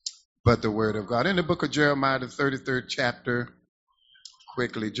but the word of God. In the book of Jeremiah, the 33rd chapter,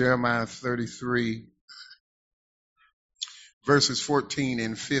 quickly, Jeremiah 33, verses 14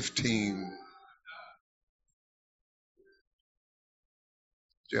 and 15.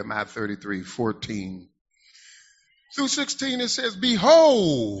 Jeremiah 33, 14 through 16, it says,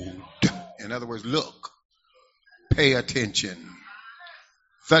 behold, in other words, look, pay attention.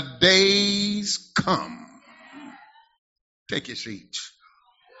 The days come. Take your seats.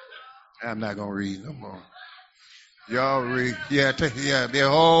 I'm not going to read no more. Y'all read. Yeah,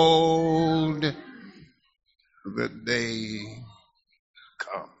 behold, the day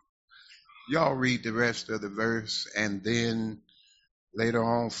come. Y'all read the rest of the verse and then later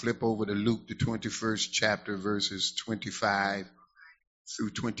on flip over to Luke, the 21st chapter, verses 25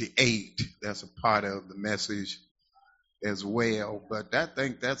 through 28. That's a part of the message as well. But I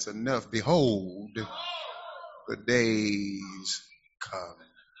think that's enough. Behold, the days come.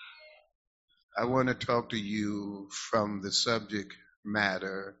 I want to talk to you from the subject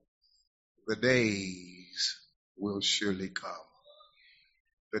matter, the days will surely come.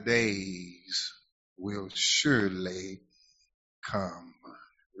 The days will surely come.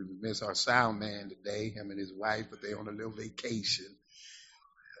 We miss our sound man today, him and his wife, but they're on a little vacation.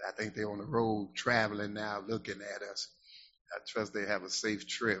 I think they're on the road traveling now looking at us. I trust they have a safe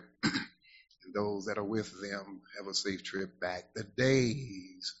trip. And those that are with them have a safe trip back. The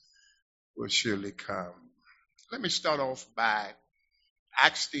days will surely come. Let me start off by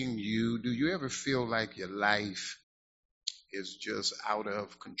asking you, do you ever feel like your life is just out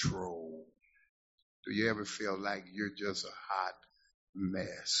of control? Do you ever feel like you're just a hot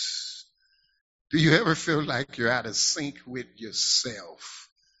mess? Do you ever feel like you're out of sync with yourself,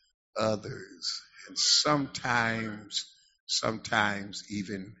 others, and sometimes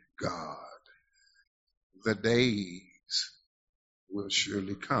even God? The days will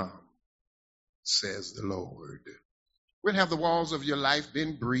surely come, says the Lord. When have the walls of your life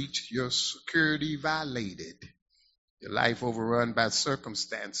been breached, your security violated, your life overrun by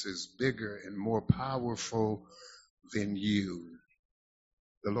circumstances bigger and more powerful than you?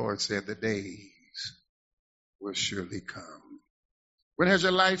 The Lord said the days will surely come. When has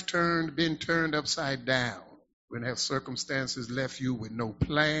your life been turned upside down? When have circumstances left you with no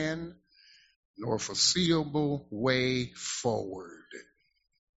plan nor foreseeable way forward?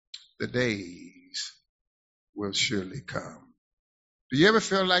 The days will surely come. Do you ever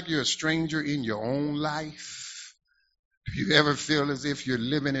feel like you're a stranger in your own life? Do you ever feel as if you're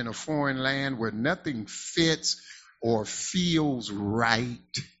living in a foreign land where nothing fits or feels right?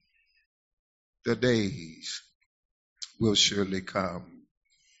 The days will surely come.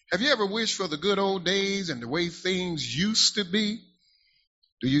 Have you ever wished for the good old days and the way things used to be?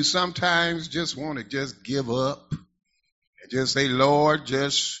 Do you sometimes just want to just give up and just say, Lord,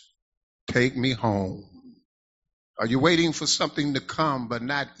 just take me home? Are you waiting for something to come but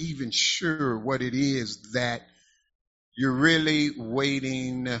not even sure what it is that you're really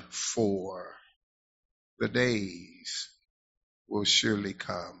waiting for? The days will surely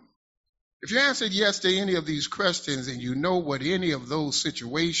come. If you answered yes to any of these questions and you know what any of those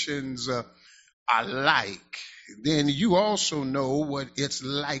situations are like, then you also know what it's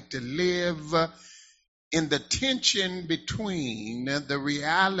like to live in the tension between the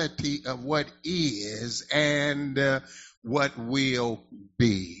reality of what is and what will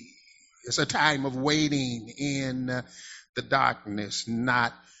be. It's a time of waiting in the darkness,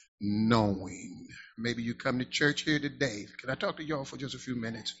 not knowing. Maybe you come to church here today. Can I talk to y'all for just a few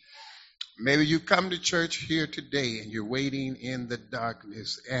minutes? Maybe you come to church here today and you're waiting in the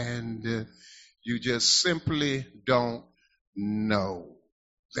darkness and you just simply don't know.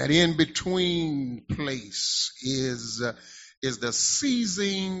 That in between place is the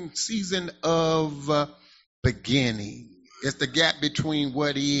season of beginning. It's the gap between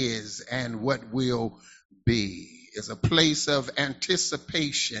what is and what will be. It's a place of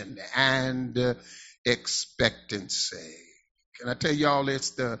anticipation and expectancy. Can I tell y'all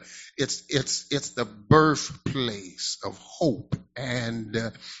it's the birthplace of hope and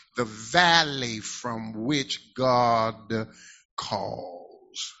the valley from which God calls.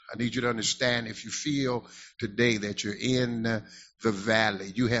 I need you to understand, if you feel today that you're in the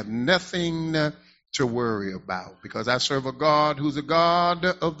valley, you have nothing to worry about, because I serve a God who's a God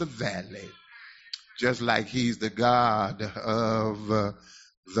of the valley, just like he's the God of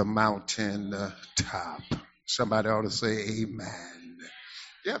the mountain top. Somebody ought to say amen.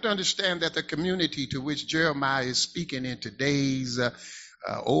 You have to understand that the community to which Jeremiah is speaking in today's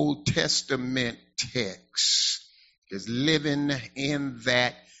Old Testament text is living in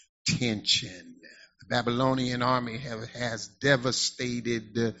that tension. The Babylonian army has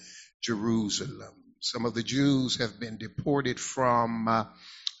devastated Jerusalem. Some of the Jews have been deported from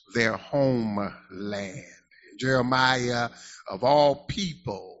their homeland. Jeremiah, of all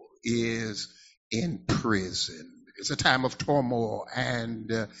people, is in prison. It's a time of turmoil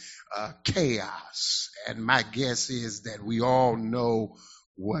and chaos. And my guess is that we all know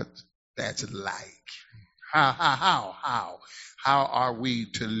what that's like. How are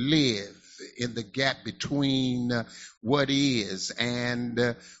we to live in the gap between what is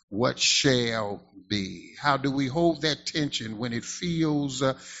and what shall be? How do we hold that tension when it feels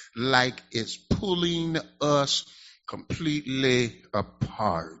like it's pulling us completely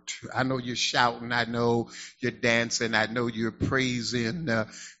apart? I know you're shouting, I know you're dancing, I know you're praising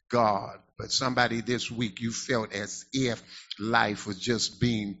God, but somebody this week, you felt as if life was just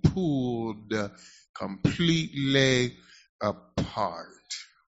being pulled completely apart.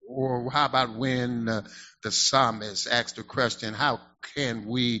 Or how about when the psalmist asked the question, how can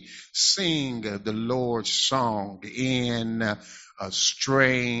we sing the Lord's song in a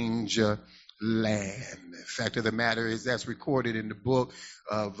strange land? The fact of the matter is that's recorded in the book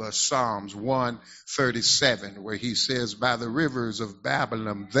of Psalms 137, where he says, by the rivers of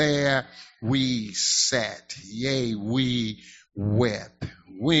Babylon, there we sat, yea, we wept.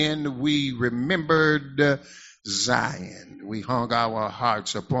 When we remembered Zion, we hung our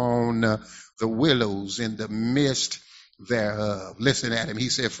hearts upon the willows in the midst thereof. Listen at him. He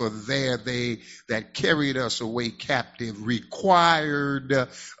said, for there they that carried us away captive required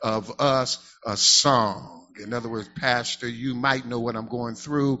of us a song. In other words, Pastor, you might know what I'm going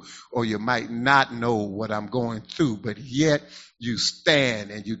through, or you might not know what I'm going through, but yet you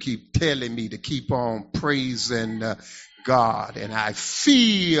stand and you keep telling me to keep on praising God. And I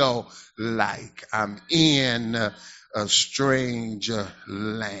feel like I'm in a strange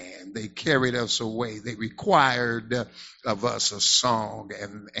land. They carried us away. They required of us a song,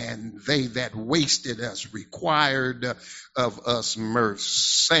 and they that wasted us required of us mirth,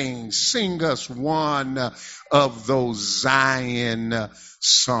 saying, sing us one of those Zion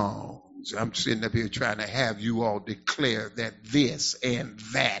songs. I'm sitting up here trying to have you all declare that this and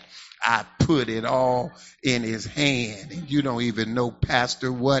that, I put it all in his hand. And you don't even know,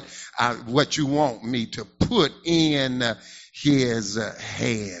 Pastor, what you want me to put in his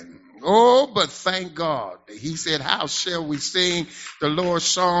hand. Oh, but thank God. He said, how shall we sing the Lord's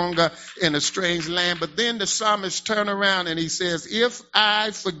song in a strange land? But then the psalmist turned around and he says, if I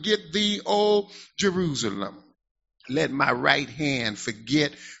forget thee, O Jerusalem, let my right hand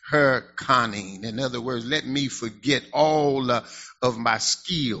forget her conning. In other words, let me forget all of my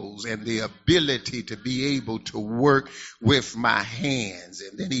skills and the ability to be able to work with my hands.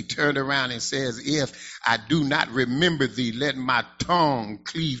 And then he turned around and says, if I do not remember thee, let my tongue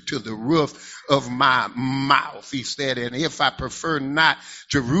cleave to the roof of my mouth. He said, and if I prefer not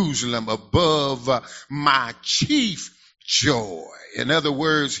Jerusalem above my chief joy. In other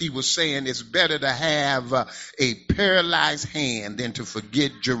words, he was saying it's better to have a paralyzed hand than to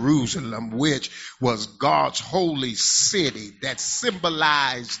forget Jerusalem, which was God's holy city that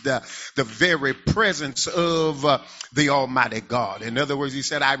symbolized the very presence of the Almighty God. In other words, he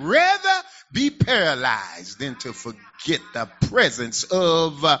said, I'd rather be paralyzed than to forget the presence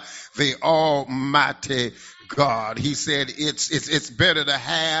of the Almighty God. He said it's better to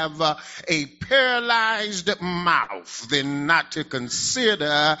have a paralyzed mouth than not to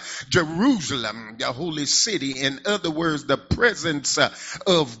consider Jerusalem, the holy city. In other words, the presence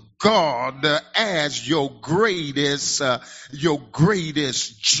of God as your greatest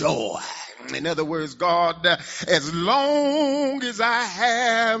joy. In other words, God, as long as I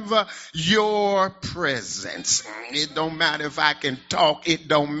have your presence, it don't matter if I can talk, it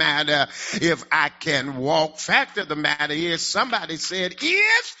don't matter if I can walk. Fact of the matter is, somebody said,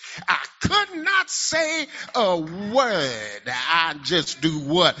 if I could not say a word, I just do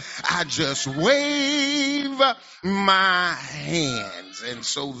what? I just wave my hands. And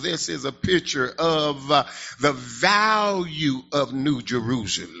so this is a picture of the value of New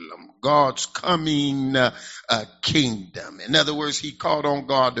Jerusalem. God's coming kingdom. In other words, he called on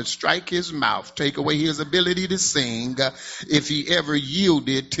God to strike his mouth, take away his ability to sing, if he ever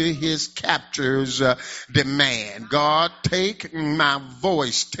yielded to his captor's demand. God, take my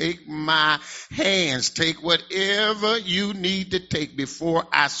voice, take my hands, take whatever you need to take before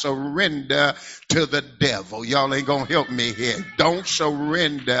I surrender to the devil. Y'all ain't gonna help me here. Don't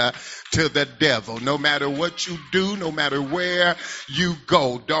surrender to the devil. No matter what you do, no matter where you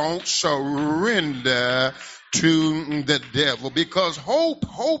go, don't surrender to the devil, because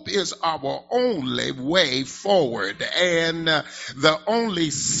hope is our only way forward and the only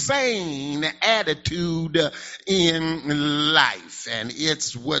sane attitude in life. And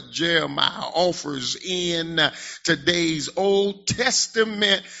it's what Jeremiah offers in today's Old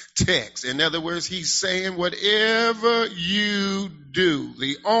Testament text. In other words, he's saying whatever you do,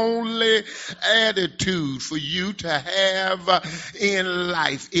 the only attitude for you to have in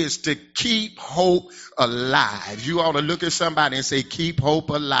life is to keep hope alive. You ought to look at somebody and say, keep hope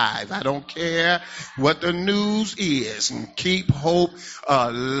alive. I don't care what the news is. Keep hope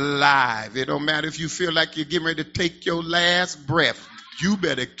alive. It don't matter if you feel like you're getting ready to take your last breath. You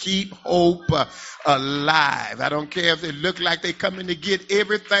better keep hope alive. I don't care if it look like they coming to get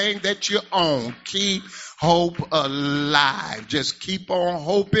everything that you own. Keep hope alive. Just keep on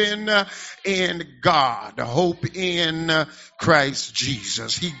hoping in God. Hope in Christ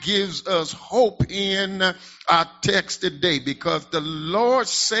Jesus. He gives us hope in our text today because the Lord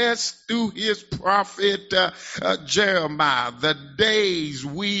says through his prophet Jeremiah, the days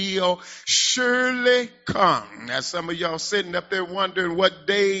will surely come. Now some of y'all sitting up there wondering what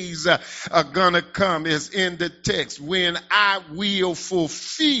days are gonna come. Is in the text, when I will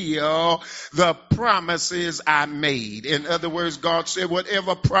fulfill the promises I made. In other words, God said,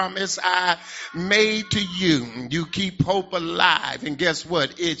 whatever promise I made to you, you keep hope alive, and guess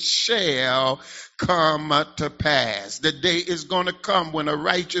what? It shall come to pass. The day is going to come when a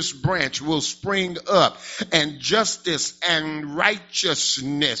righteous branch will spring up, and justice and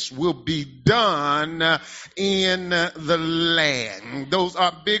righteousness will be done in the land. Those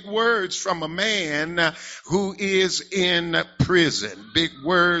are big words from a man who is in prison. Big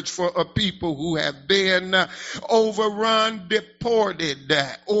words for a people who have been overrun, deported,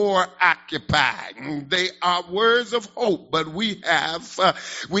 or occupied. They are words of hope, but we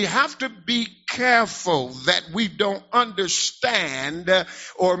have to be careful that we don't understand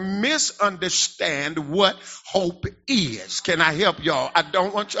or misunderstand what hope is. Can I help y'all? I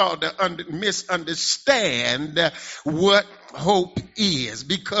don't want y'all to misunderstand what hope is,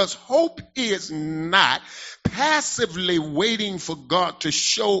 because hope is not passively waiting for God to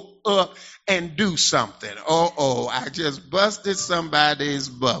show up and do something. I just busted somebody's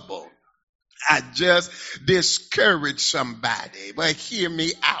bubble. I just discouraged somebody. But hear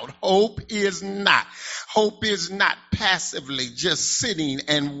me out. Hope is not passively just sitting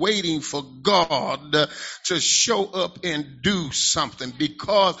and waiting for God to show up and do something,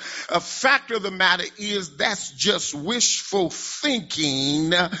 because a fact of the matter is that's just wishful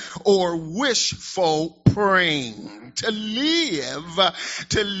thinking or wishful praying. To live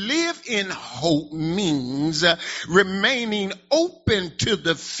in hope means remaining open to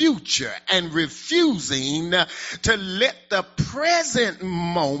the future and refusing to let the present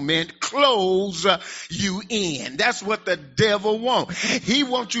moment close you in. That's what the devil wants. He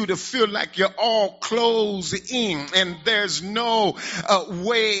wants you to feel like you're all closed in and there's no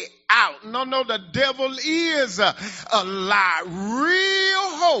way out. No, the devil is a lie.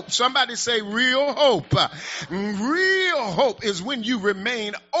 Real hope. Somebody say real hope. Real hope is when you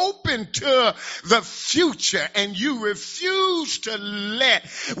remain open to the future and you refuse to let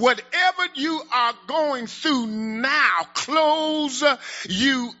whatever you are going through now close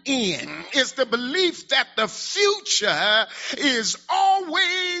you in. It's the belief that the future is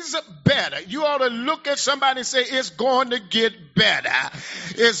always better. You ought to look at somebody and say, it's going to get better.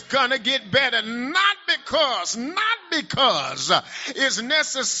 It's going to get better, not because it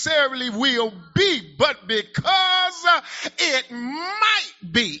necessarily will be, but because it might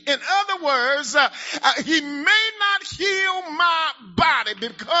be. In other words, he may not heal my body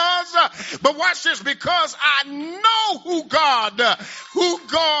but watch this, because I know who God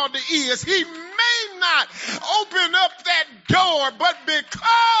is. He may not open up that door, but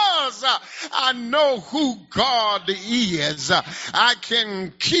because I know who God is, I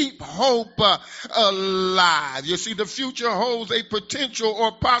can keep hope alive. You see, the future holds a potential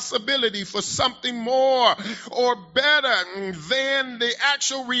or possibility for something more or better than the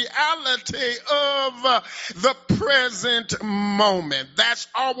actual reality of the present moment. That's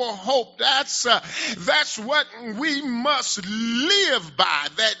our hope. That's what we must live by,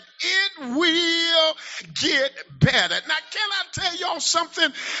 that it will get better. Now, can I tell y'all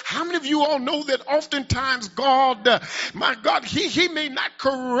something? How many of you all know that oftentimes God, my God, he may not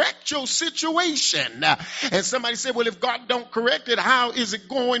correct your situation. And somebody said, well, if God don't correct it, how is it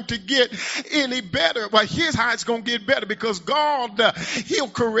going to get any better? Well, here's how it's going to get better, because God, he'll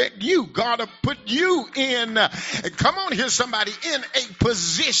correct you. God will put you in, come on here, somebody, in a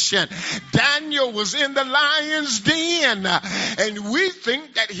position. Daniel was in the lion's den, and we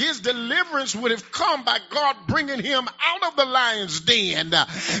think that his deliverance would have come by God bringing him out of the lion's den.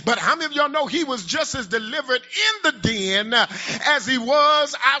 But how many of y'all know he was just as delivered in the den as he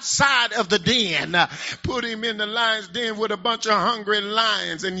was outside of the den? Put him in the lion's den with a bunch of hungry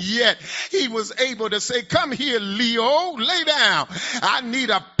lions, and yet he was able to say, come here, Leo, lay down. I need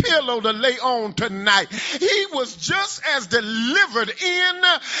a pillow to lay on tonight. He was just as delivered in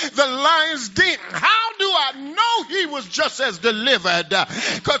the lion's den. How do I know he was just as delivered?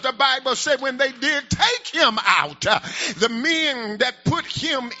 Because the Bible said when they did take him out, the men that put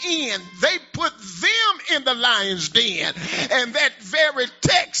him in, they put them in the lion's den. And that very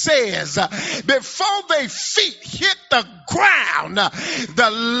text says, before their feet hit the ground,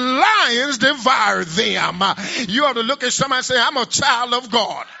 the lions devoured them. You ought to look at somebody and say, I'm a child of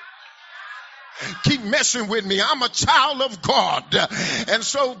God. Keep messing with me. I'm a child of God. And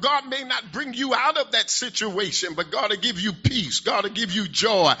so God may not bring you out of that situation, but God will give you peace. God will give you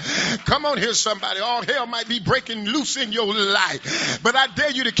joy. Come on here, somebody. All hell might be breaking loose in your life, but I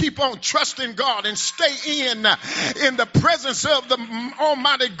dare you to keep on trusting God and stay in the presence of the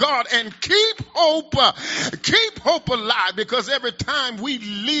Almighty God and keep hope alive, because every time we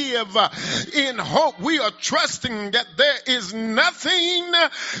live in hope, we are trusting that there is nothing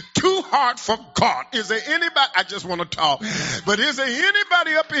too hard for God. Is there anybody, I just want to talk, but is there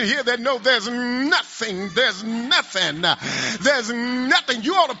anybody up in here that know there's nothing,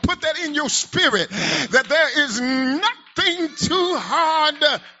 you ought to put that in your spirit, that there is nothing too hard,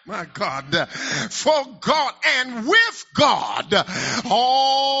 my God, for God, and with God,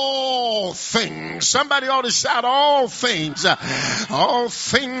 all things. Somebody ought to shout, all things are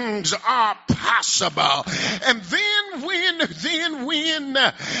possible. And then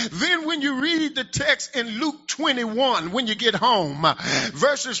when you read the text in Luke 21, when you get home,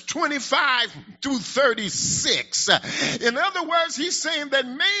 verses 25 through 36, in other words, he's saying that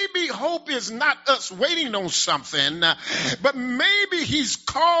maybe hope is not us waiting on something, but maybe he's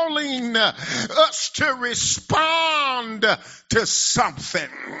calling us to respond to something.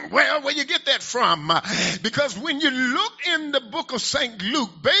 Well, where you get that from? Because when you look in the book of St. Luke,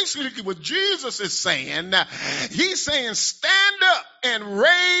 basically what Jesus is saying, he's saying, stand up and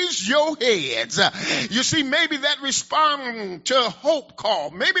raise your heads. You see, maybe that respond to a hope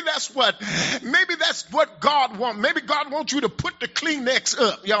call. Maybe that's what God wants. Maybe God wants you to put the Kleenex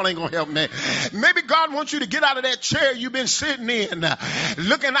up. Y'all ain't gonna help me. Maybe God wants you to get out of that chair you've been sitting in,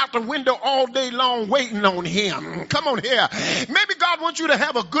 looking out the window all day long, waiting on him. Come on here. Maybe God wants you to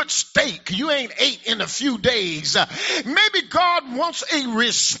have a good steak you ain't ate in a few days. Maybe God wants a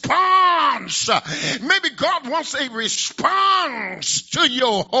response. Maybe God wants a response to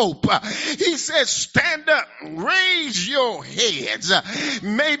your hope. He says, stand up, raise your heads.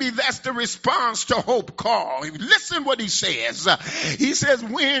 Maybe that's the response to hope call. Listen what he says. He says,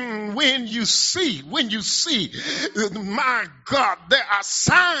 when you see, my God, there are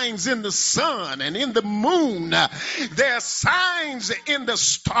signs in the sun and in the moon. There are signs in the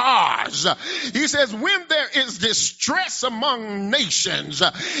stars. He says, when there is distress among nations,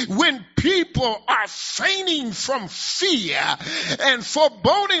 when people are fainting from fear and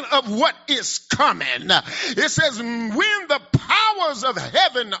foreboding of what is coming, it says, when the powers of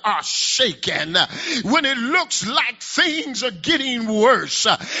heaven are shaken, when it looks like things are getting worse.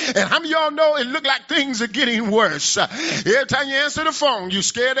 And how many of y'all know it look like things are getting worse? Every time you answer the phone, you're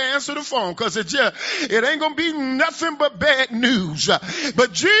scared to answer the phone because it ain't going to be nothing but bad news.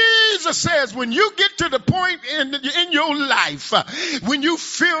 But Jesus says, when you get to the point in your life, when you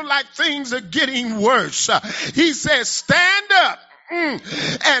feel like things are getting worse, he says, stand up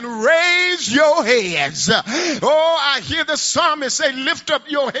and raise your heads. Oh, I hear the psalmist say, lift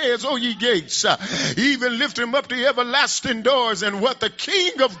up your heads, O ye gates. Even lift them up the everlasting doors, and what the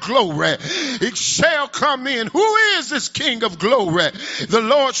King of glory, it shall come in. Who is this King of glory? The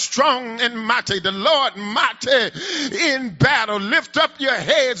Lord strong and mighty, the Lord mighty in battle. Lift up your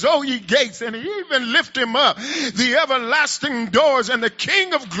heads, O ye gates, and even lift him up the everlasting doors, and the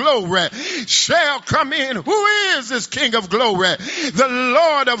King of glory shall come in. Who is this King of glory? The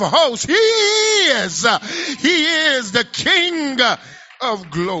Lord of hosts. He is the King of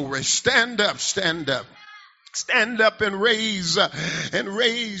glory. Stand up, stand up. Stand up and raise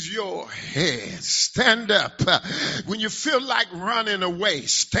your head. Stand up. When you feel like running away,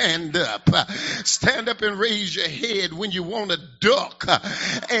 stand up. Stand up and raise your head when you want to duck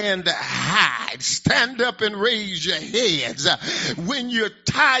and hide. Stand up and raise your heads when you're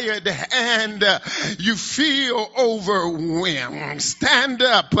tired and you feel overwhelmed. Stand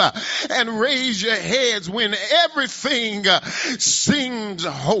up and raise your heads when everything seems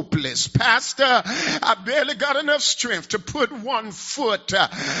hopeless. Pastor, I barely got enough strength to put one foot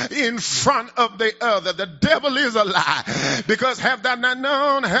in front of the other. The devil is a lie. Because have thou not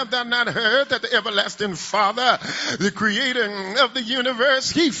known, have thou not heard that the everlasting Father, the creator of the universe,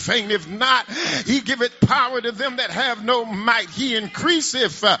 he fainteth not. He giveth power to them that have no might. He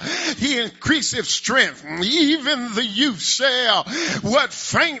increaseth strength. Even the youth shall what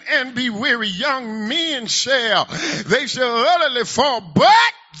faint and be weary. Young men they shall utterly fall.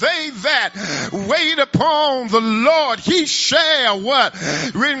 But they that wait upon the Lord, he shall what?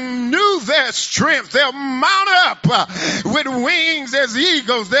 Renew their strength. They'll mount up with wings as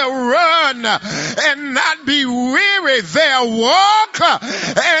eagles. They'll run and not be weary. They'll walk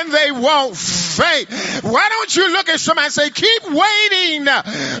and they won't faint. Why don't you look at somebody and say, keep waiting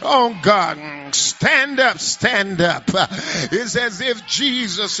on God. Stand up, stand up. It's as if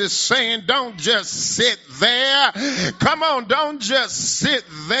Jesus is saying, don't just sit there. Come on, don't just sit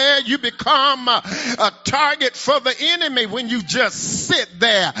there. You become a target for the enemy when you just sit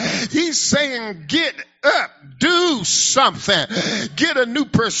there. He's saying, get up, do something, get a new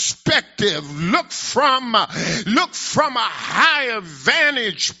perspective, look from a higher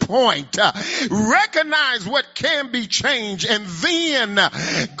vantage point, recognize what can be changed, and then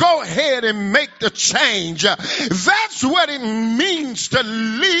go ahead and make the change. That's what it means to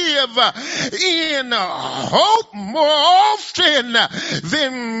live in hope more often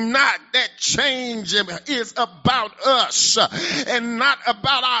than not. That change is about us and not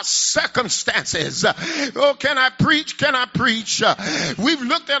about our circumstances. Oh, can I preach? Can I preach? We've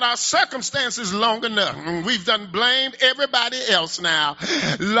looked at our circumstances long enough. We've done blamed everybody else now.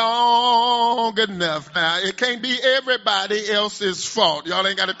 Long enough now. It can't be everybody else's fault. Y'all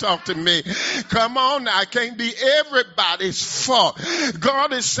ain't got to talk to me. Come on now. It can't be everybody's fault.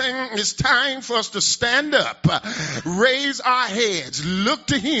 God is saying it's time for us to stand up, raise our heads, look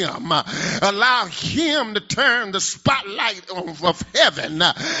to Him, allow Him to turn the spotlight of heaven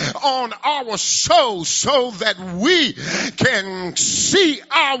on our souls so that we can see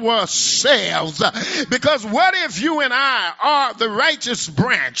ourselves. Because what if you and I are the righteous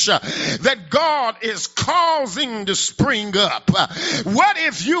branch that God is causing to spring up? What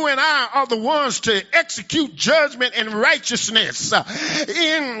if you and I are the ones to execute judgment and righteousness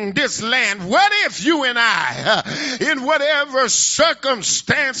in this land? What if you and I, in whatever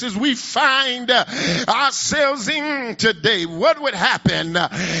circumstances we find ourselves in today, what would happen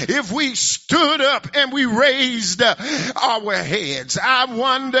if we stood up and we raised our heads? I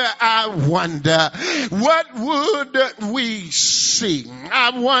wonder, what would we see?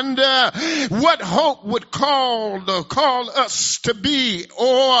 I wonder what hope would call us to be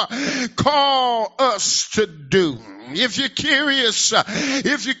or call us to do. If you're curious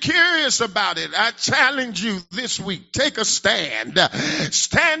about it, I challenge you this week. Take a stand.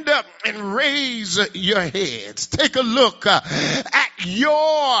 Stand up and raise your heads. Take a look at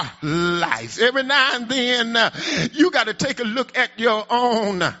your life. Every now and then, you got to take a look at your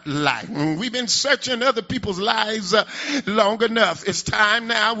own life. We've been searching other people's lives long enough. It's time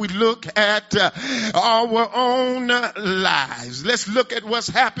now we look at our own lives. Let's look at what's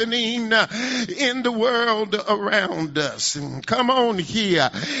happening in the world around us. And come on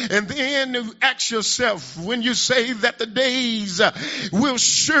here. And then ask yourself, when you say that the days will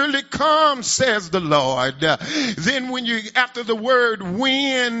surely come, says the Lord, then when you, after the word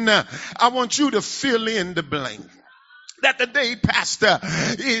when, I want you to fill in the blank. That the day, Pastor,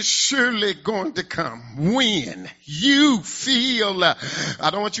 is surely going to come. When you feel, I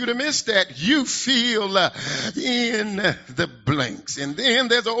don't want you to miss that, you feel in the blanks. And then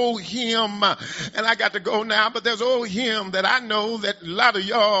there's an old hymn, and I got to go now, but there's an old hymn that I know that a lot of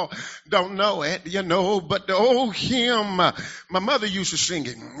y'all don't know it, but the old hymn, my mother used to sing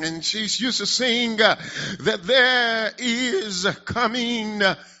it, and she used to sing that there is coming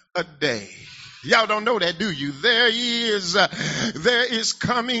a day. Y'all don't know that, do you? There is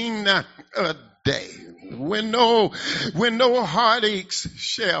coming a day when no heartaches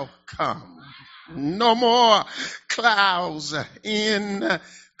shall come. No more clouds in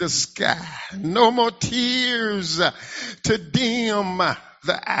the sky. No more tears to dim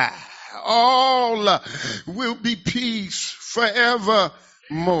the eye. All will be peace forevermore.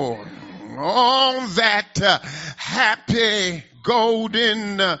 more. On that happy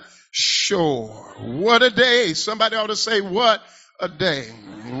golden shore. What a day. Somebody ought to say, what a day.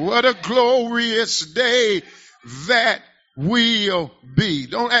 What a glorious day that will be.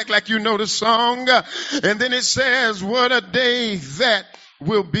 Don't act like you know the song. And then it says, what a day that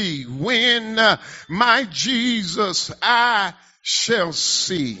will be when my Jesus I shall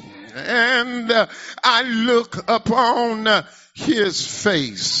see. And I look upon his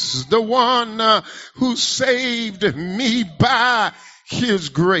face, the one who saved me by his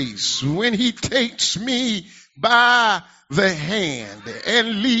grace, when he takes me by the hand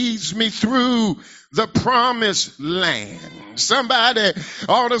and leads me through the promised land. Somebody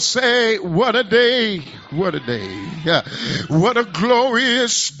ought to say, what a day, what a day, what a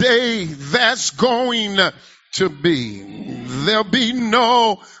glorious day that's going to be. There'll be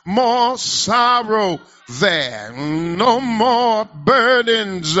no more sorrow there, no more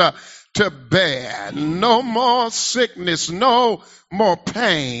burdens to bear, no more sickness, no more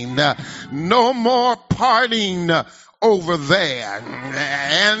pain, no more parting over there,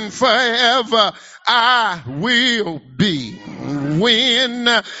 and forever I will be when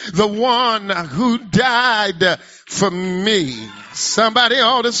the one who died for me. Somebody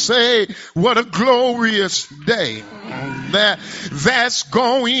ought to say, what a glorious day that's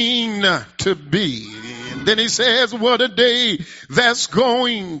going to be. And then he says, what a day that's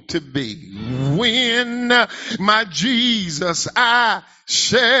going to be when my Jesus I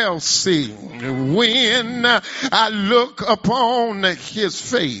shall see, when I look upon his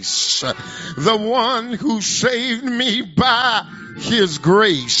face, the one who saved me by his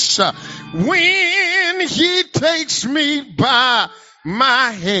grace, when he takes me by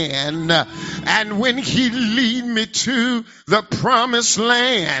my hand, and when he lead me to the promised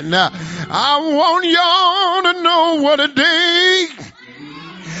land. I want y'all to know what a day.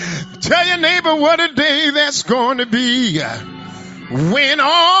 Tell your neighbor what a day that's going to be, when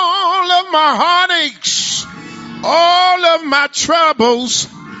all of my heartaches, all of my troubles,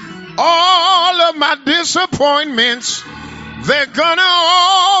 all of my disappointments, they're gonna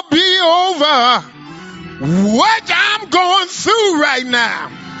all be over. What I'm going through right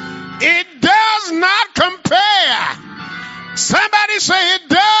now, it does not compare. Somebody say it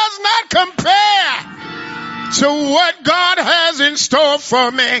does not compare to what God has in store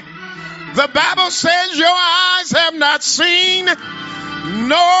for me. The Bible says your eyes have not seen, nor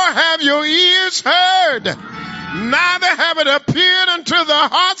have your ears heard, neither have it appeared unto the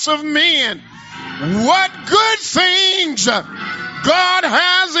hearts of men what good things God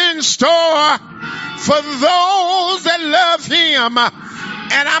has in store for those that love him.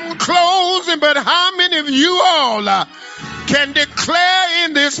 And I'm closing, but how many of you all can declare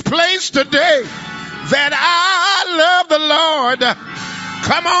in this place today that I love the Lord?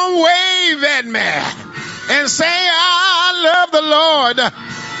 Come on, wave at me and say, I love the Lord.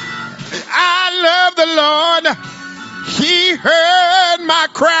 I love the Lord. He heard my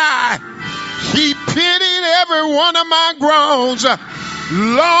cry. He pitied every one of my groans.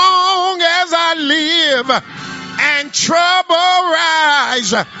 Long as I live and trouble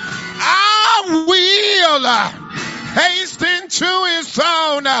rise, I will hasten to his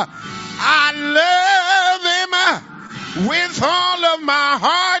throne. I love him with all of my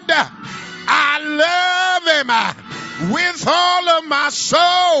heart. I love him with all of my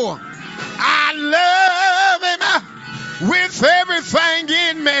soul. I love him with everything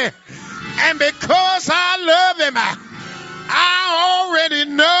in me. And because I love him, I already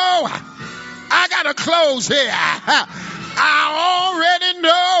know. I got to close here. I already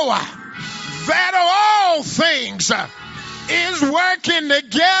know that all things is working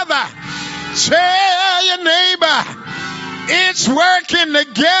together. Tell your neighbor, it's working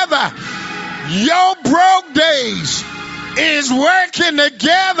together. Your broke days is working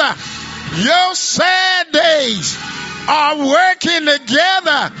together. Your sad days are working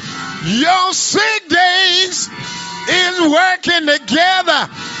together. Your sick days is working together.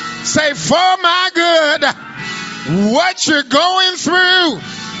 Say, for my good, what you're going through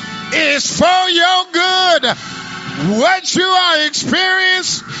is for your good. What you are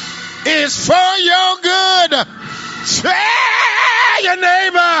experiencing is for your good. Tell your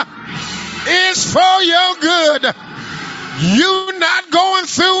neighbor, it's for your good. You're not going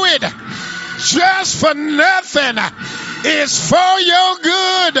through it just for nothing. It's for your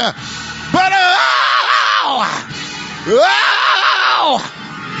good. But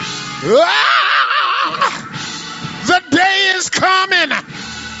the day is coming.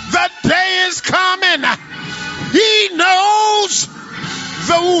 The day is coming. He knows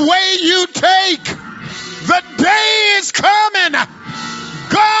the way you take. The day is coming.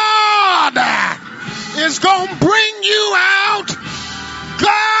 God is going to bring you out.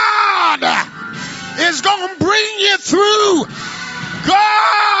 God is going to bring you through.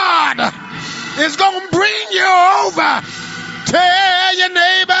 God is going to bring you over. Tell your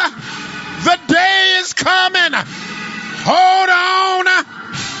neighbor, the day is coming. Hold on.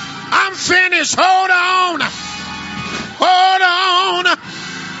 I'm finished. Hold on. Hold on.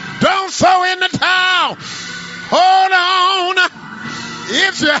 Don't throw in the towel. Hold on.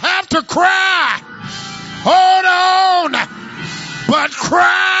 If you have to cry, hold on. But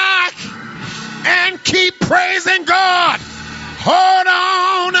cry and keep praising God. Hold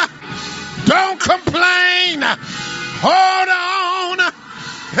on. Don't complain. Hold on.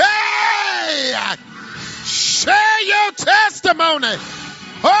 Hey, share your testimony.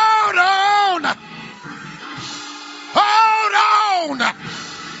 Hold on. Hold on.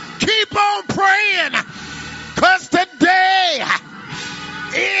 Keep on praying, because the day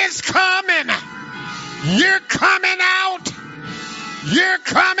is coming. You're coming out. You're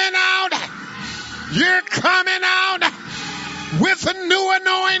coming out. You're coming out with a new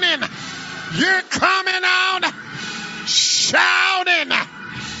anointing. You're coming out shouting.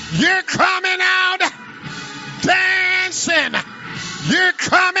 You're coming out dancing. You're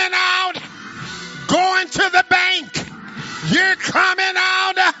coming out going to the bank. You're coming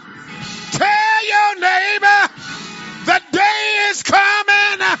out. Tell your neighbor, the day is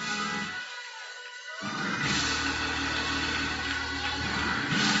coming.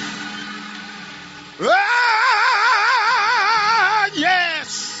 Ah,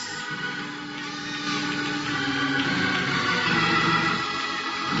 yes.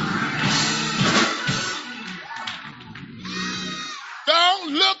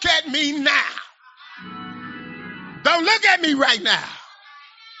 Don't look at me now. Don't look at me right now.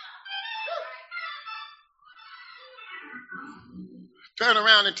 Turn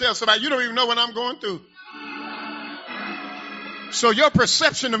around and tell somebody, you don't even know what I'm going through. So your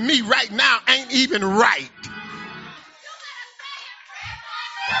perception of me right now ain't even right.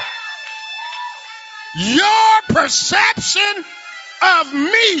 Your perception of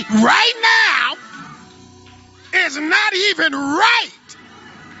me right now is not even right.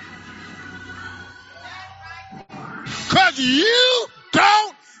 Because you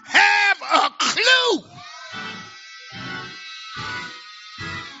don't have a clue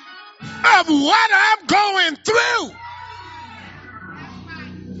of what I'm going through.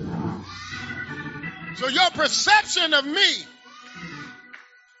 So your perception of me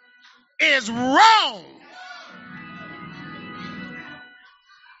is wrong.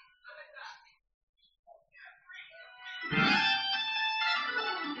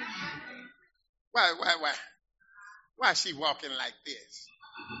 Why is she walking like this?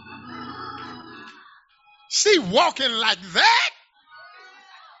 She walking like that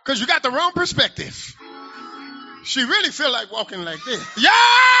because you got the wrong perspective. She really feel like walking like this. Yo!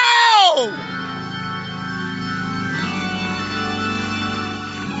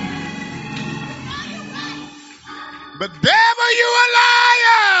 But devil, you a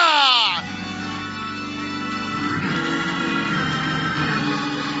liar!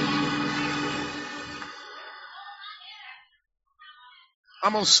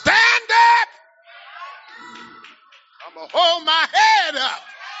 I'm going to stand up. I'm going to hold my head up.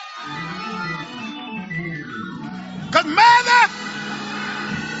 Because mother,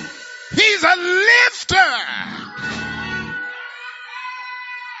 he's a lifter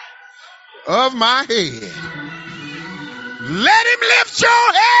of my head. Let him lift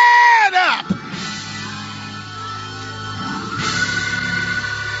your head up.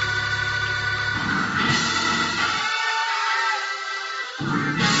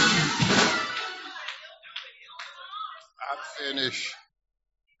 I'm finished.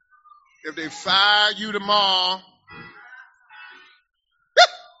 If they fire you tomorrow,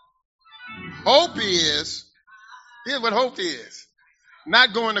 hope is, here's what hope is.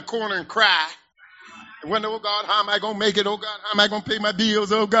 Not go in the corner and cry. And wonder, oh God, how am I going to make it? Oh God, how am I going to pay my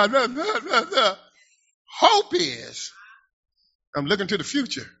bills? Oh God. Hope is, I'm looking to the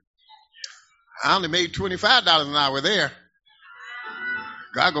future. I only made $25 an hour there.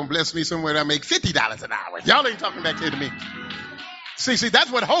 God going to bless me somewhere that I make $50 an hour. Y'all ain't talking back here to me. See,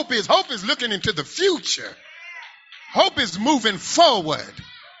 that's what hope is. Hope is looking into the future. Hope is moving forward.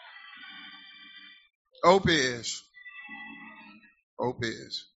 Hope is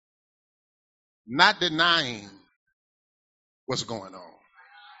not denying what's going on.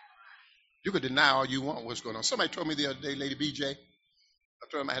 You could deny all you want what's going on. Somebody told me the other day, Lady BJ, I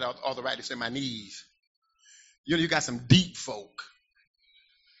told him I had arthritis in my knees. You know, you got some deep folk.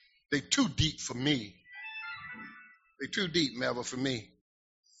 They too deep for me. They too deep, Melville, for me.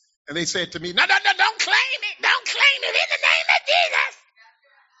 And they said to me, no, don't claim it. Don't claim it in the name of Jesus.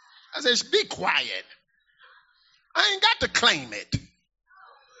 I said, be quiet. I ain't got to claim it.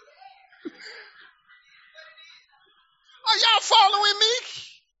 Are y'all following me?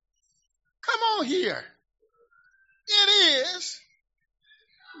 Come on here. It is.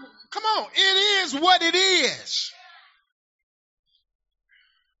 Come on. It is what it is.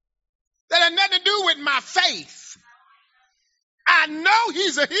 That had nothing to do with my faith. I know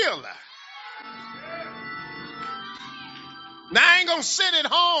he's a healer. Now I ain't going to sit at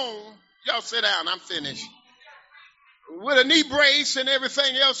home. Y'all sit down. I'm finished. With a knee brace and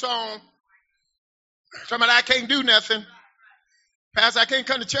everything else on. Somebody, I can't do nothing. Pastor, I can't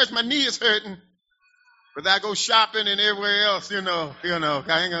come to church. My knee is hurting. But I go shopping and everywhere else, you know,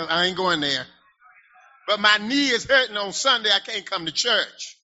 I ain't going there. But my knee is hurting on Sunday. I can't come to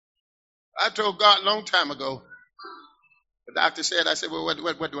church. I told God a long time ago. The doctor said, I said, well, what do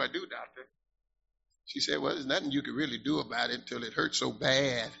I do, doctor? She said, well, there's nothing you can really do about it until it hurts so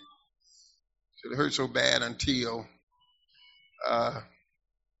bad. It hurts so bad until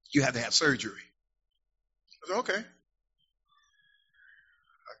you have to have surgery. I said, okay.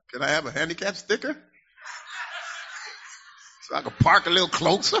 Can I have a handicap sticker? So I can park a little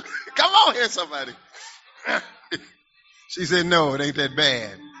closer? Come on here, somebody. She said, no, it ain't that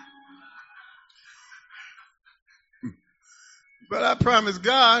bad. But I promise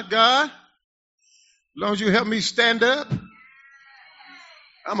God, as long as you help me stand up,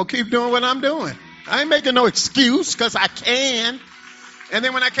 I'm going to keep doing what I'm doing. I ain't making no excuse because I can. And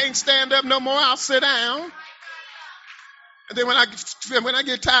then when I can't stand up no more, I'll sit down. And then when I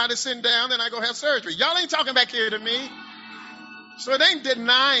get tired of sitting down, then I go have surgery. Y'all ain't talking back here to me. So it ain't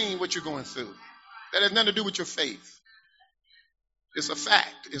denying what you're going through. That has nothing to do with your faith. It's a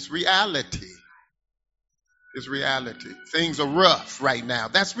fact. It's reality. It's reality. Things are rough right now.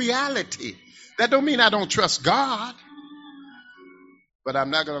 That's reality. That don't mean I don't trust God. But I'm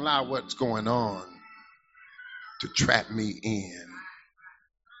not going to allow what's going on to trap me in.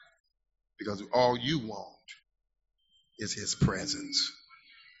 Because all you want is his presence.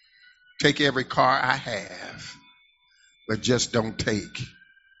 Take every car I have, but just don't take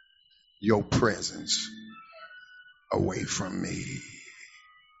your presence away from me.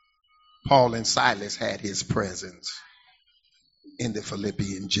 Paul and Silas had his presence in the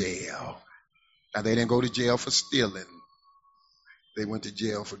Philippian jail. Now, they didn't go to jail for stealing. They went to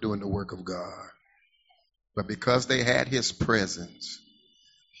jail for doing the work of God. But because they had his presence,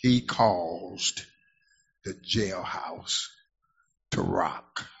 he caused the jailhouse to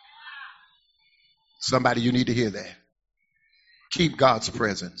rock. Somebody, you need to hear that. Keep God's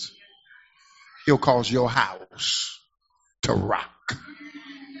presence. He'll cause your house to rock.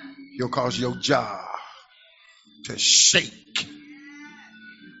 He'll cause your job to shake.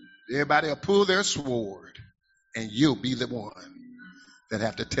 Everybody will pull their sword, and you'll be the one that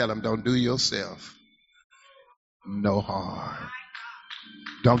have to tell them, don't do yourself no harm.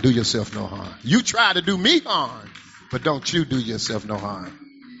 Don't do yourself no harm. You try to do me harm, but don't you do yourself no harm.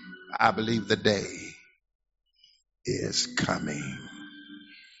 I believe the day is coming.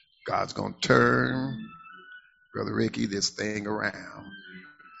 God's going to turn, Brother Ricky, this thing around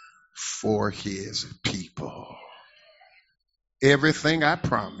for his people. Everything I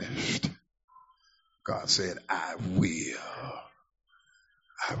promised, God said, I will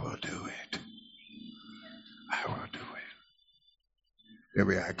do it. I will do it.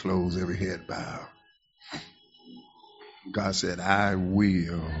 Every eye closed, every head bowed. God said, I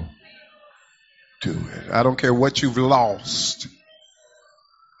will do it. I don't care what you've lost.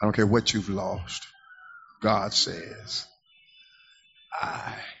 I don't care what you've lost. God says,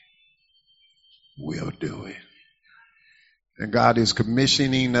 I will do it. And God is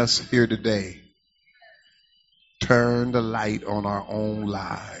commissioning us here today. Turn the light on our own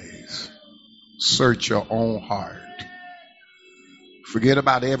lives. Search your own heart. Forget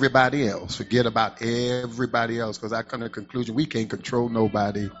about everybody else. Forget about everybody else, because I come to the conclusion we can't control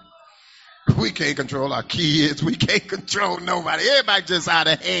nobody. We can't control our kids. We can't control nobody. Everybody just out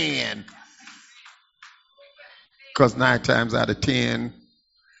of hand. Because 9 times out of 10,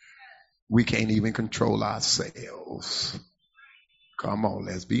 we can't even control ourselves. Come on,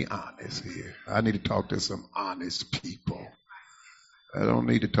 let's be honest here. I need to talk to some honest people. I don't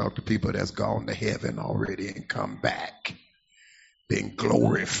need to talk to people that's gone to heaven already and come back, been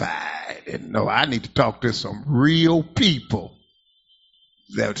glorified. And no, I need to talk to some real people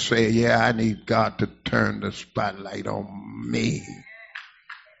that say, yeah, I need God to turn the spotlight on me.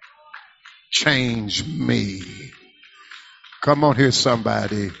 Change me. Come on here,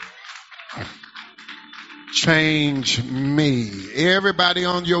 somebody. Change me. Everybody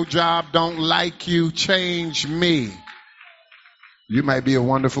on your job don't like you. Change me. You might be a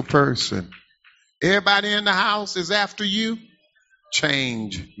wonderful person. Everybody in the house is after you.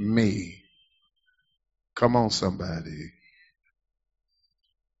 Change me. Come on, somebody.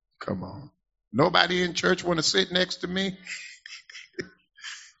 Come on. Nobody in church want to sit next to me?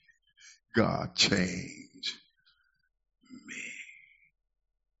 God, change me.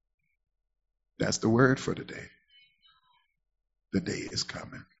 That's the word for today. The day is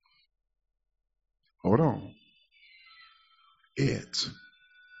coming. Hold on. It's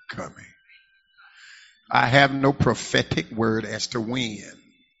coming. I have no prophetic word as to when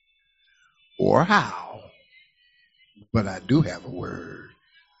or how, but I do have a word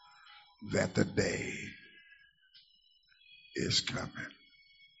that the day is coming.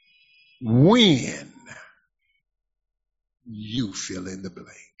 When you fill in the blank.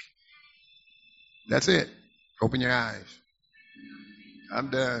 That's it. Open your eyes.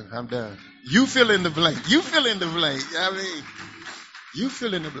 I'm done. You fill in the blank. You fill in the blank. I mean, you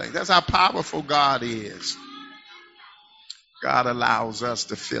fill in the blank. That's how powerful God is. God allows us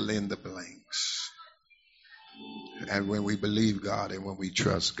to fill in the blanks. And when we believe God and when we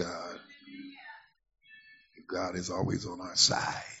trust God, God is always on our side.